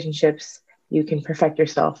those relationships, you can perfect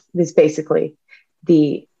yourself. Is basically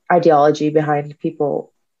the ideology behind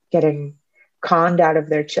people getting conned out of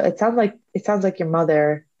their child. It sounds like your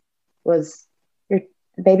mother was your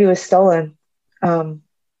baby was stolen. Like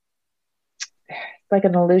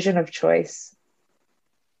an illusion of choice.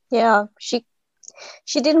 Yeah, she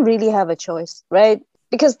didn't really have a choice, right?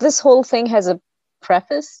 Because this whole thing has a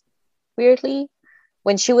preface, weirdly.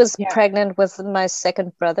 When she was pregnant with my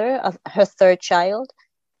second brother, her third child,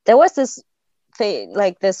 there was this thing,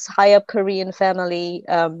 like this high up Korean family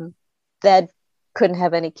that couldn't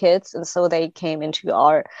have any kids, and so they came into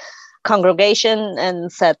our congregation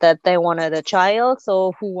and said that they wanted a child,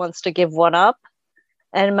 so who wants to give one up?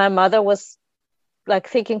 And my mother was like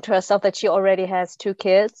thinking to herself that she already has 2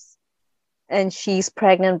 kids and she's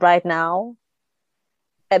pregnant right now,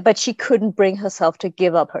 but she couldn't bring herself to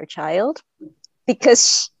give up her child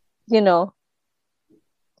because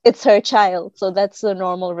it's her child, so that's the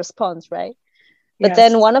normal response, right? But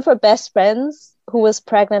then one of her best friends, who was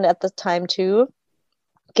pregnant at the time too,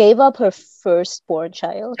 gave up her firstborn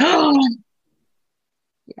child.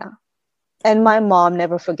 Yeah. And my mom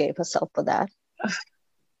never forgave herself for that.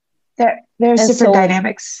 There's different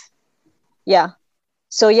dynamics. Yeah.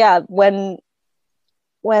 So yeah, when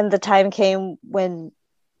the time came when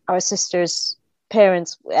our sister's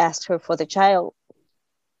parents asked her for the child,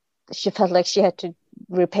 she felt like she had to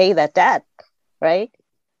repay that debt, right?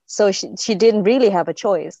 So she didn't really have a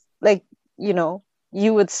choice. Like,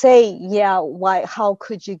 you would say, yeah, why? How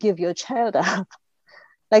could you give your child up?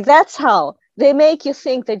 Like, that's how they make you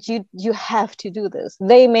think that you have to do this.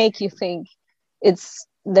 They make you think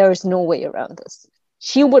there's no way around this.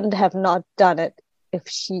 She wouldn't have not done it if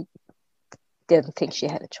she didn't think she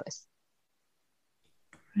had a choice.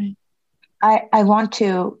 Right. I want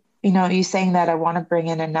to, you saying that, I want to bring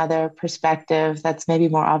in another perspective that's maybe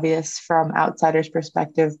more obvious from outsiders'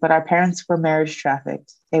 perspective, but our parents were marriage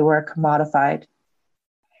trafficked. They were commodified.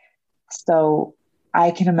 So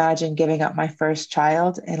I can imagine giving up my first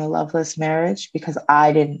child in a loveless marriage because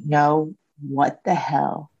I didn't know what the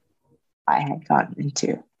hell I had gotten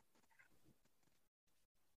into.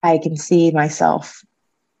 I can see myself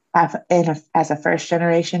as a first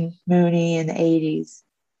generation Moonie in the 80s,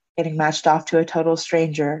 getting matched off to a total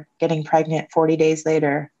stranger, getting pregnant 40 days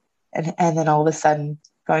later, and then all of a sudden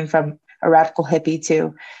going from a radical hippie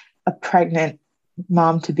to a pregnant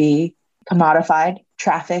mom to be, commodified,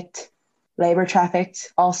 trafficked, labor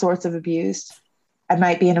trafficked, all sorts of abused. I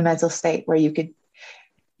might be in a mental state where you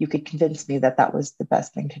could convince me that was the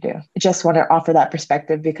best thing to do. I just want to offer that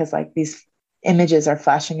perspective because like these images are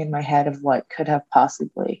flashing in my head of what could have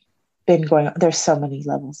possibly been going on. There's so many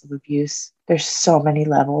levels of abuse. There's so many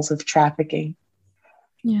levels of trafficking.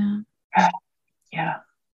 Yeah. Yeah.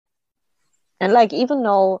 And like, even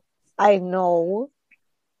though I know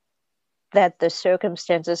that the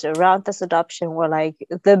circumstances around this adoption were like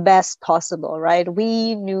the best possible, right?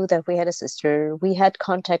 We knew that we had a sister. We had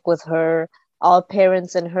contact with her. Our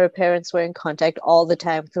parents and her parents were in contact all the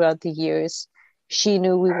time throughout the years. She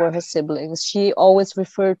knew we were her siblings. She always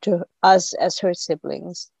referred to us as her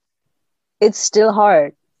siblings. It's still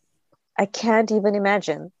hard. I can't even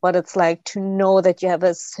imagine what it's like to know that you have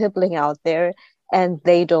a sibling out there and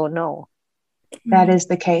they don't know. That is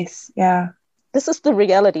the case. Yeah. This is the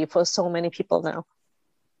reality for so many people now.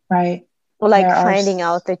 Right. Or like finding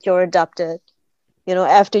out that you're adopted,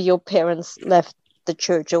 after your parents left the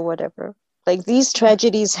church or whatever. Like, these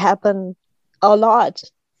tragedies happen a lot.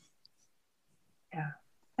 Yeah.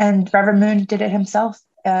 And Reverend Moon did it himself.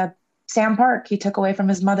 Sam Park, he took away from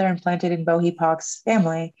his mother and planted in Bohee Pak's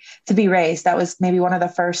family to be raised. That was maybe one of the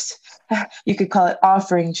first, you could call it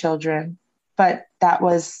offering children, but that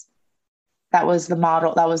was the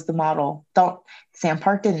model. That was the model. Sam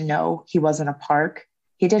Park didn't know he wasn't a Park.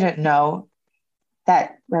 He didn't know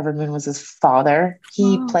that Reverend Moon was his father.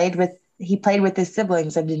 He played with his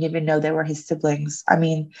siblings and didn't even know they were his siblings. I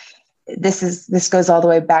mean, this goes all the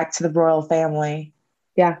way back to the royal family.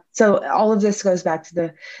 Yeah. So all of this goes back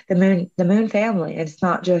to the Moon family. It's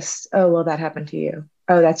not just, oh, well, that happened to you.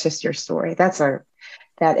 Oh, that's just your story.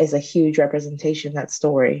 That is a huge representation, that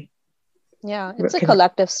story. Yeah, it's a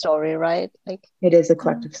collective story, right? Like, it is a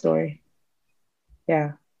collective story.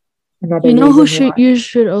 Yeah. Who you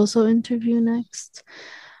should also interview next?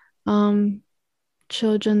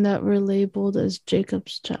 Children that were labeled as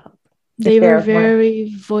Jacob's child. They were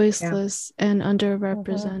very voiceless and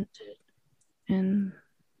underrepresented. And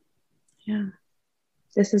yeah.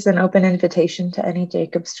 This is an open invitation to any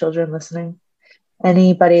Jacob's children listening.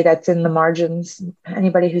 anybody that's in the margins,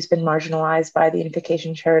 anybody who's been marginalized by the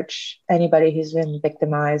Unification Church, anybody who's been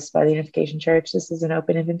victimized by the Unification Church. This is an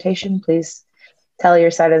open invitation. Please tell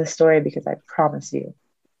your side of the story, because I promise you,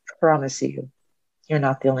 you're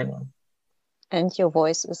not the only one. And your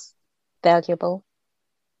voice is valuable.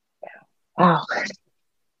 Wow.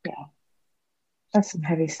 Yeah. That's some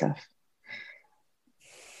heavy stuff.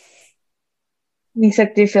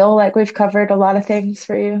 Misak, do you feel like we've covered a lot of things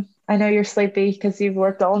for you? I know you're sleepy because you've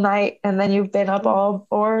worked all night and then you've been up all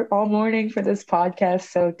morning for this podcast.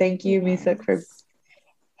 So thank you, Misak,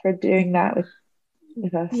 for doing that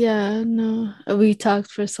with us. Yeah, no, we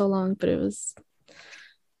talked for so long, but it was.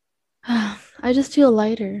 I just feel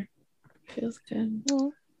lighter. Feels good.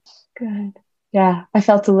 Good. Yeah, I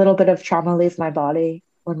felt a little bit of trauma leave my body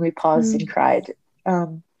when we paused and cried.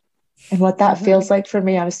 And what that feels like for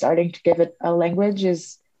me, I'm starting to give it a language,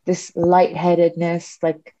 is this lightheadedness,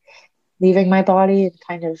 like leaving my body and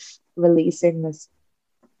kind of releasing this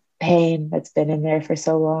pain that's been in there for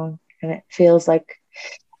so long. And it feels like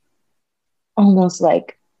almost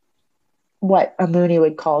like what a Mooney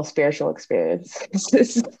would call spiritual experience.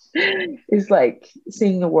 is like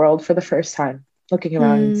seeing the world for the first time, looking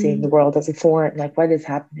around and seeing the world as a foreign, like what is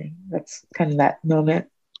happening? That's kind of that moment.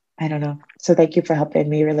 I don't know. So thank you for helping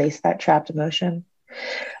me release that trapped emotion.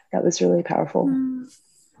 That was really powerful.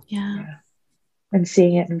 Yeah. And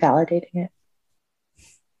seeing it and validating it.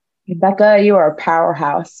 Becca, you are a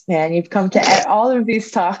powerhouse, man. You've come to all of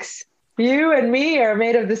these talks. You and me are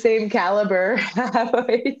made of the same caliber.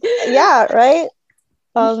 Yeah, right?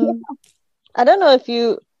 I don't know if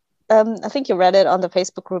you, I think you read it on the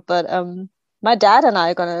Facebook group, but my dad and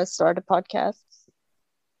I are going to start a podcast.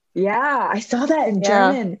 Yeah, I saw that in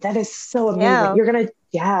German. That is so amazing. Yeah. You're going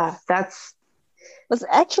to, that's. It was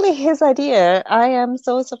actually his idea. I am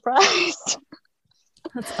so surprised.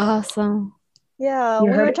 That's awesome. Yeah, we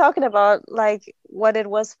were talking about like what it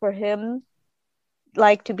was for him,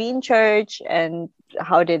 like to be in church, and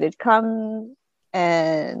how did it come,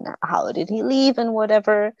 and how did he leave, and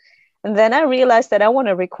whatever. And then I realized that I want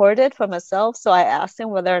to record it for myself. So I asked him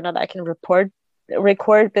whether or not I can record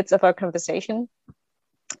bits of our conversation.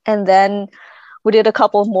 And then we did a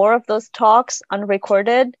couple more of those talks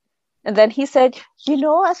unrecorded. And then he said,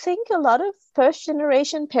 I think a lot of first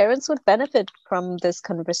generation parents would benefit from these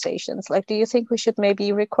conversations. Like, do you think we should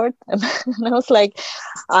maybe record them? And I was like,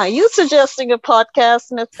 are you suggesting a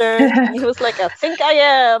podcast, mister? And he was like, I think I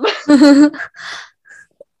am.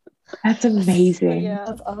 That's amazing. Yeah,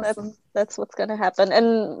 that's awesome. That's what's going to happen.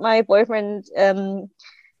 And my boyfriend,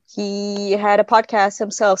 he had a podcast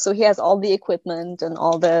himself. So he has all the equipment and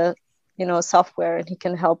all the, software, and he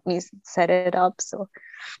can help me set it up. So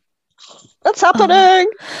that's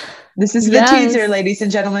happening. This is the teaser, ladies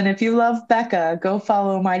and gentlemen. If you love Becca, go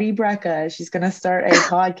follow Mighty Brecca. She's going to start a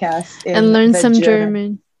podcast and learn some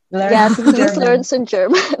German. Please learn some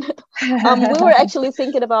German. We were actually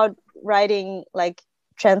thinking about writing like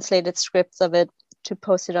translated scripts of it to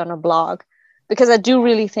post it on a blog, because I do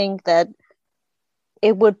really think that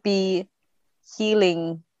it would be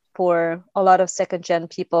healing for a lot of second gen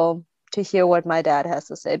people to hear what my dad has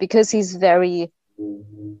to say, because he's very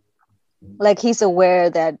he's aware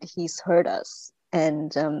that he's hurt us.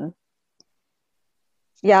 And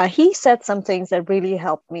he said some things that really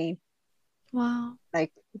helped me. Wow.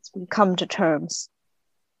 Like come to terms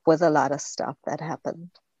with a lot of stuff that happened.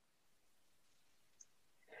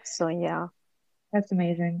 So yeah. That's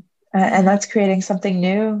amazing. And that's creating something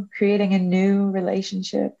new, creating a new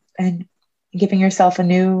relationship and giving yourself a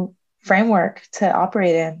new framework to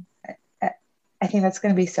operate in. I think that's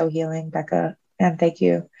going to be so healing, Becca. And thank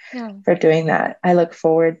you for doing that. I look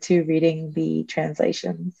forward to reading the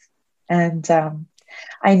translations. And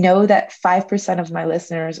I know that 5% of my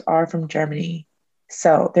listeners are from Germany.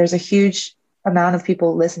 So there's a huge amount of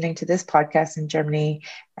people listening to this podcast in Germany.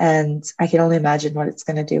 And I can only imagine what it's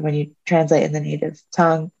going to do when you translate in the native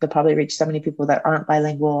tongue. You'll probably reach so many people that aren't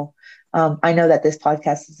bilingual. I know that this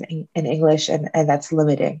podcast is in English, and that's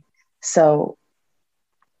limiting. So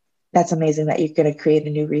that's amazing that you're going to create a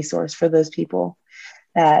new resource for those people.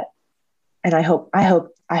 And I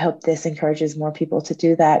hope this encourages more people to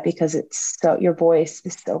do that, because your voice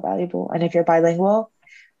is so valuable. And if you're bilingual,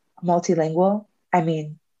 multilingual, I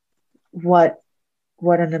mean, what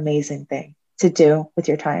an amazing thing to do with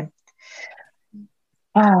your time.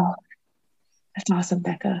 Wow. That's awesome,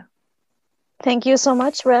 Becca. Thank you so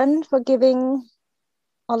much, Ren, for giving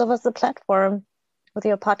all of us a platform with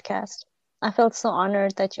your podcast. I felt so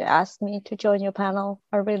honored that you asked me to join your panel.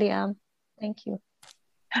 I really am. Thank you.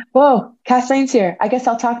 Whoa, Kathleen's here. I guess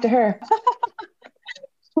I'll talk to her.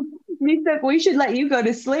 We should let you go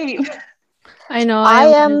to sleep. I know. I I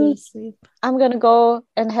am- am gonna sleep. I'm gonna go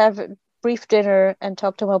and have a brief dinner and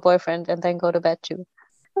talk to my boyfriend and then go to bed too.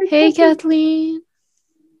 Hey, Kathleen.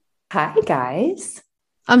 Hi, guys.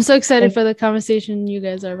 I'm so excited for the conversation you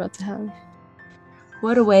guys are about to have.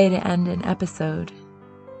 What a way to end an episode.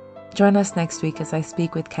 Join us next week as I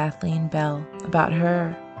speak with Kathleen Bell about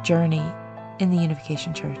her journey in the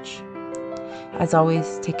Unification Church. As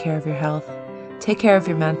always, take care of your health, take care of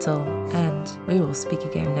your mental, and we will speak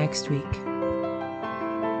again next week.